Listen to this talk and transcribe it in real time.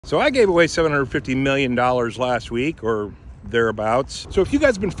So I gave away $750 million last week, or thereabouts. So if you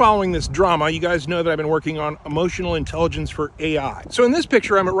guys have been following this drama, you guys know that I've been working on emotional intelligence for AI. So in this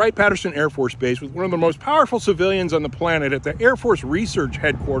picture, I'm at Wright-Patterson Air Force Base with one of the most powerful civilians on the planet at the Air Force Research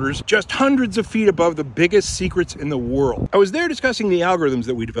Headquarters, just hundreds of feet above the biggest secrets in the world. I was there discussing the algorithms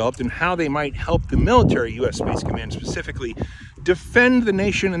that we developed and how they might help the military, U.S. Space Command specifically, defend the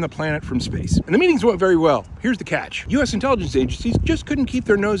nation and the planet from space. And the meetings went very well. Here's the catch. U.S. intelligence agencies just couldn't keep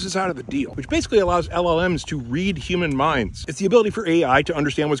their noses out of the deal, which basically allows LLMs to read human minds. It's the ability for AI to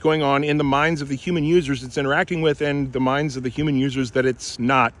understand what's going on in the minds of the human users it's interacting with and the minds of the human users that it's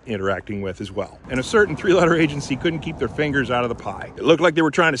not interacting with as well. And a certain three-letter agency couldn't keep their fingers out of the pie. It looked like they were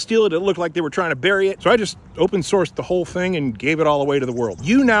trying to steal it. It looked like they were trying to bury it. So I just open sourced the whole thing and gave it all away to the world.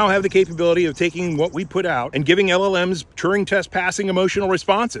 You now have the capability of taking what we put out and giving LLMs Turing test passing emotional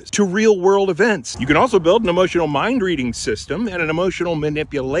responses to real world events. You can also build an emotional mind reading system and an emotional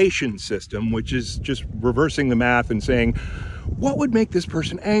manipulation system, which is just reversing the math and saying, what would make this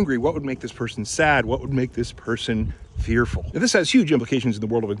person angry? What would make this person sad? What would make this person fearful? Now, this has huge implications in the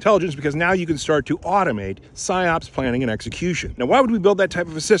world of intelligence because now you can start to automate psyops planning and execution. Now, why would we build that type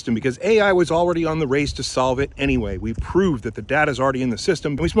of a system? Because AI was already on the race to solve it anyway. We proved that the data is already in the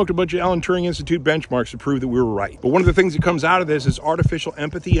system, and we smoked a bunch of Alan Turing Institute benchmarks to prove that we were right. But one of the things that comes out of this is artificial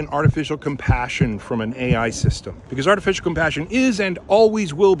empathy and artificial compassion from an AI system. Because artificial compassion is and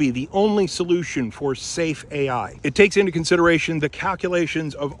always will be the only solution for safe AI. It takes into consideration the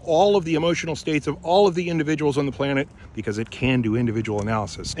calculations of all of the emotional states of all of the individuals on the planet, because it can do individual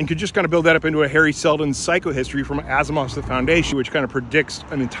analysis, and could just kind of build that up into a Harry Seldon psychohistory from Asimov's The Foundation, which kind of predicts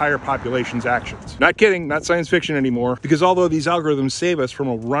an entire population's actions. Not kidding, not science fiction anymore, because although these algorithms save us from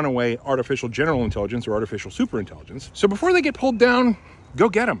a runaway artificial general intelligence or artificial superintelligence, so before they get pulled down, go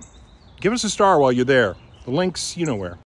get them. Give us a star while you're there. The link's you know where.